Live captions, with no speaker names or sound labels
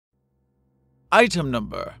Item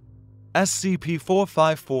Number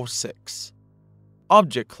SCP-4546.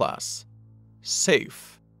 Object Class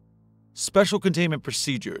Safe. Special Containment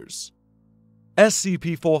Procedures.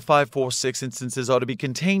 SCP-4546 instances are to be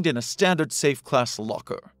contained in a standard safe class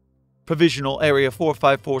locker. Provisional Area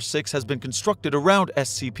 4546 has been constructed around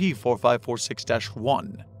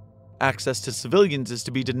SCP-4546-1. Access to civilians is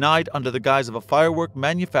to be denied under the guise of a firework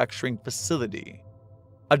manufacturing facility.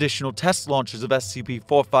 Additional test launches of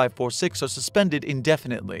SCP-4546 are suspended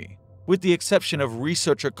indefinitely. With the exception of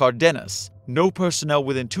Researcher Cardenas, no personnel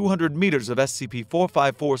within 200 meters of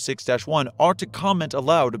SCP-4546-1 are to comment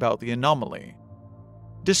aloud about the anomaly.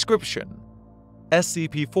 Description: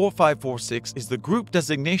 SCP-4546 is the group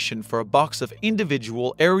designation for a box of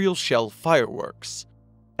individual aerial shell fireworks.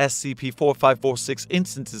 SCP-4546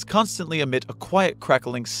 instances constantly emit a quiet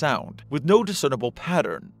crackling sound, with no discernible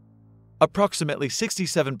pattern. Approximately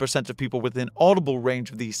 67% of people within audible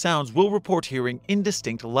range of these sounds will report hearing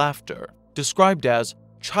indistinct laughter, described as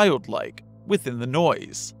childlike, within the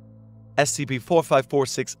noise.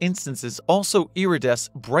 SCP-4546 instances also iridesce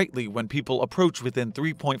brightly when people approach within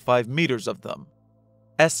 3.5 meters of them.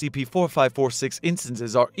 SCP-4546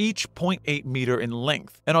 instances are each 0.8 meter in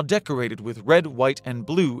length and are decorated with red, white, and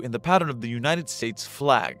blue in the pattern of the United States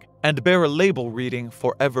flag, and bear a label reading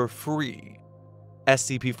 "Forever Free."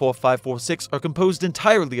 SCP-4546 are composed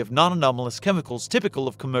entirely of non-anomalous chemicals typical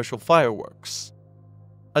of commercial fireworks.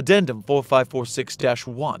 Addendum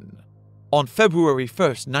 4546-1. On February 1,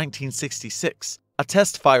 1966, a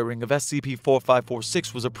test firing of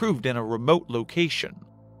SCP-4546 was approved in a remote location.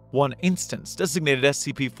 One instance, designated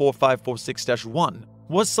SCP-4546-1,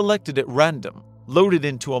 was selected at random, loaded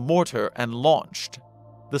into a mortar, and launched.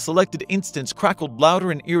 The selected instance crackled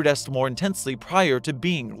louder and iridesced more intensely prior to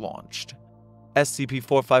being launched.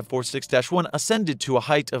 SCP-4546-1 ascended to a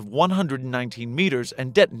height of 119 meters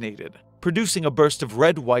and detonated, producing a burst of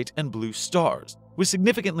red, white, and blue stars, with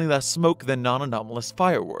significantly less smoke than non-anomalous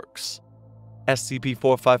fireworks.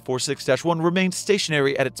 SCP-4546-1 remained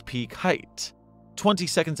stationary at its peak height. 20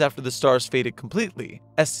 seconds after the stars faded completely,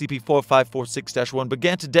 SCP-4546-1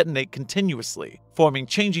 began to detonate continuously, forming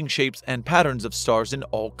changing shapes and patterns of stars in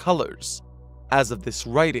all colors. As of this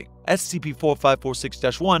writing,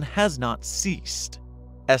 SCP-4546-1 has not ceased.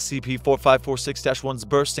 SCP-4546-1's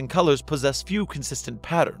bursts and colors possess few consistent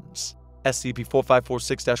patterns.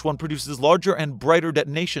 SCP-4546-1 produces larger and brighter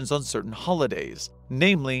detonations on certain holidays,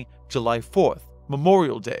 namely July 4th,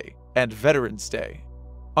 Memorial Day, and Veterans Day.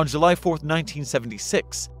 On July 4,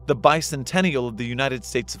 1976, the bicentennial of the United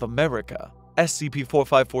States of America,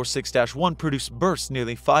 SCP-4546-1 produced bursts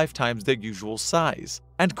nearly 5 times their usual size,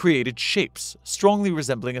 and created shapes strongly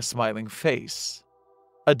resembling a smiling face.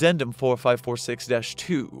 Addendum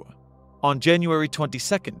 4546-2. On January 22,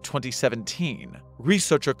 2017,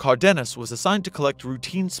 Researcher Cardenas was assigned to collect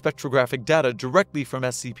routine spectrographic data directly from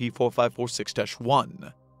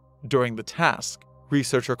SCP-4546-1. During the task,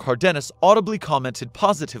 Researcher Cardenas audibly commented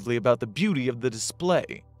positively about the beauty of the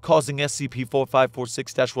display, causing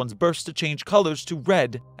SCP-4546-1's bursts to change colors to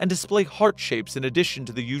red and display heart shapes in addition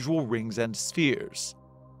to the usual rings and spheres.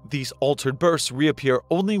 These altered bursts reappear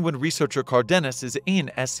only when Researcher Cardenas is in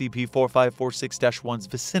SCP-4546-1's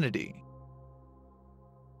vicinity.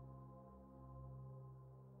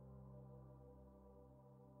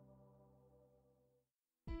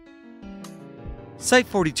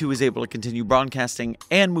 Site-42 is able to continue broadcasting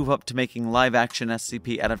and move up to making live-action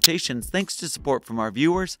SCP adaptations thanks to support from our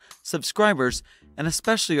viewers, subscribers, and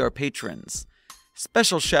especially our patrons.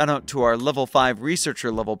 Special shout-out to our Level 5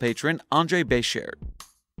 Researcher level patron, Andre Béchert.